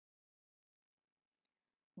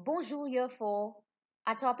Bonjour, year 4.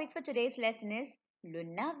 Our topic for today's lesson is Le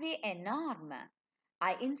navet énorme.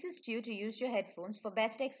 I insist you to use your headphones for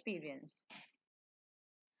best experience.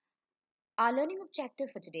 Our learning objective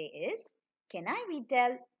for today is Can I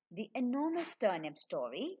retell the enormous turnip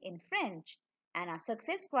story in French? And our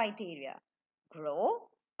success criteria Grow,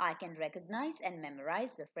 I can recognize and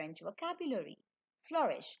memorize the French vocabulary.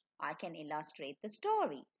 Flourish, I can illustrate the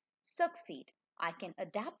story. Succeed, I can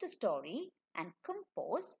adapt the story and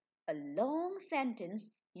compose a long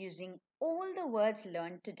sentence using all the words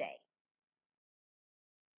learned today.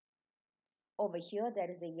 Over here,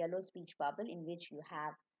 there is a yellow speech bubble in which you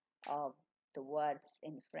have the words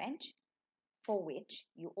in French, for which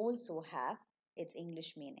you also have its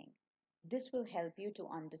English meaning. This will help you to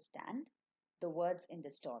understand the words in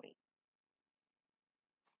the story.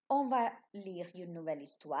 On va lire une nouvelle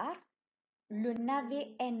histoire. Le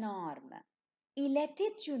navet énorme. Il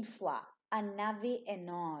était une fois un navet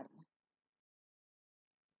énorme.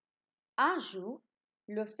 Un jour,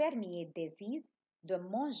 le fermier décide de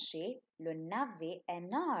manger le navet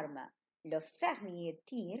énorme. Le fermier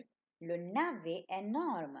tire le navet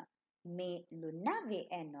énorme, mais le navet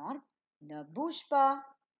énorme ne bouge pas.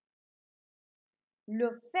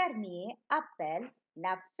 Le fermier appelle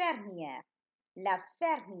la fermière. La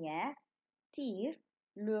fermière tire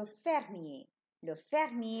le fermier. Le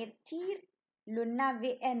fermier tire le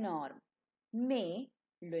navet énorme, mais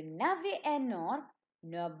le navet énorme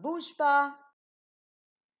ne bouge pas.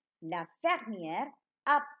 La fermière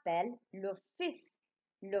appelle le fils.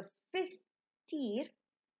 Le fils tire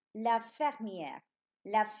la fermière.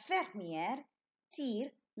 La fermière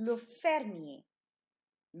tire le fermier.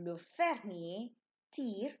 Le fermier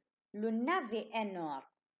tire le navet énorme.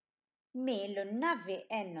 Mais le navet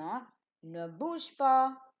énorme ne bouge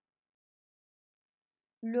pas.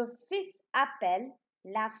 Le fils appelle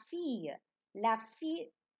la fille. La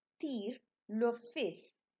fille tire le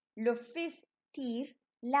fils. Le fils tire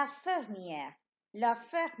la fermière. La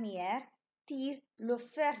fermière tire le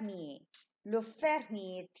fermier. Le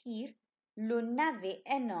fermier tire le navet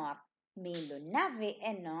énorme. Mais le navet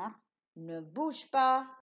énorme ne bouge pas.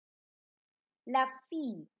 La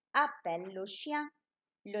fille appelle le chien.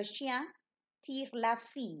 Le chien tire la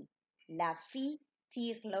fille. La fille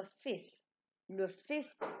tire le fils. Le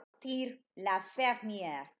fils tire la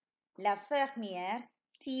fermière. La fermière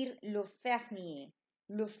tire le fermier.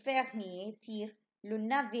 Le fermier tire le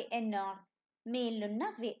navet énorme. Mais le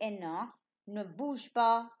navet énorme ne bouge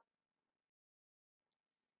pas.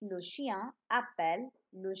 Le chien appelle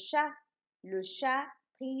le chat. Le chat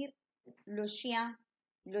tire le chien.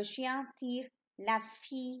 Le chien tire la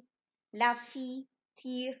fille. La fille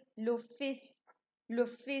tire le fils. Le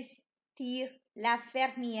fils tire la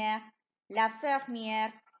fermière. La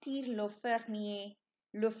fermière tire le fermier.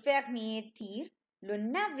 Le fermier tire le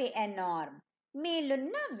navet énorme. Mais le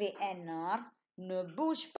navet énorme ne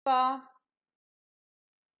bouge pas.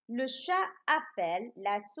 Le chat appelle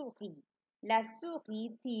la souris. La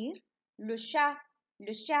souris tire le chat.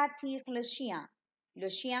 Le chat tire le chien. Le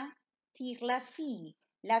chien tire la fille.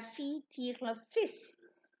 La fille tire le fils.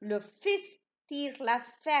 Le fils tire la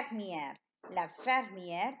fermière. La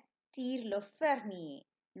fermière tire le fermier.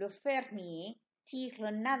 Le fermier tire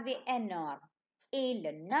le navet énorme. Et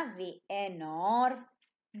le navet énorme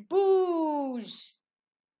bouge.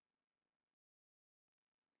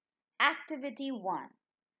 Activity 1.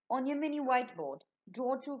 On your mini whiteboard,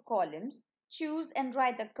 draw 2 columns. Choose and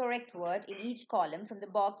write the correct word in each column from the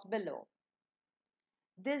box below.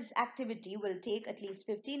 This activity will take at least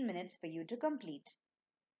 15 minutes for you to complete.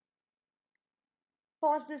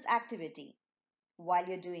 Pause this activity while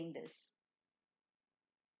you're doing this.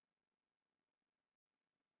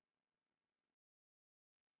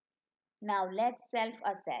 Now let's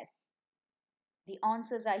self-assess. The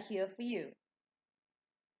answers are here for you.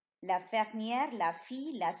 La fermière, la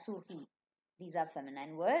fille, la souris. These are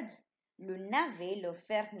feminine words. Le navet, le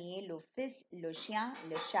fermier, le fils, le chien,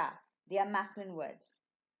 le chat. They are masculine words.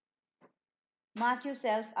 Mark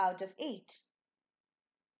yourself out of 8.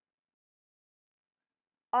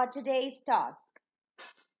 Or today's task.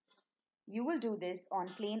 You will do this on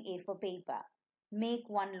plain A4 paper. Make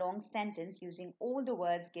one long sentence using all the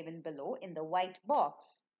words given below in the white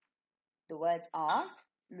box. The words are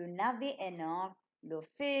le navet énorme, le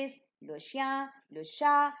fils, le chien, le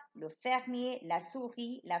chat, le fermier, la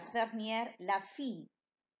souris, la fermière, la fille.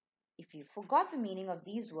 If you forgot the meaning of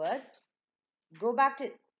these words, go back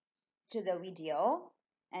to the video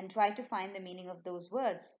and try to find the meaning of those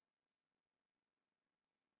words.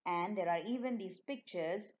 And there are even these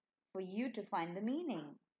pictures for you to find the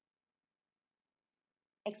meaning.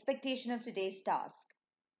 Expectation of today's task.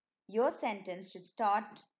 Your sentence should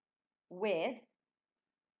start with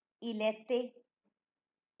il était,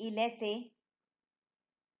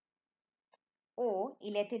 or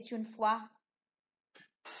il était une fois.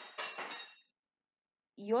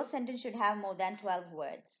 Your sentence should have more than 12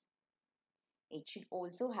 words. It should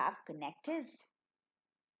also have connectors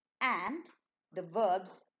and the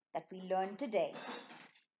verbs that we learned today.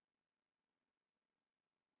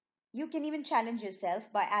 You can even challenge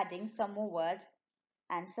yourself by adding some more words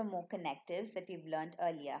and some more connectives that we've learned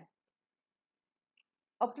earlier.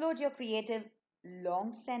 Upload your creative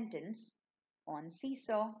long sentence on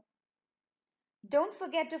Seesaw. Don't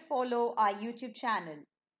forget to follow our YouTube channel,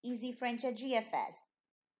 Easy French at GFS.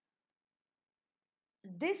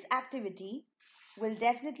 This activity will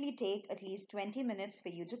definitely take at least 20 minutes for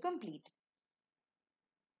you to complete.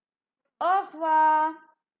 Au revoir!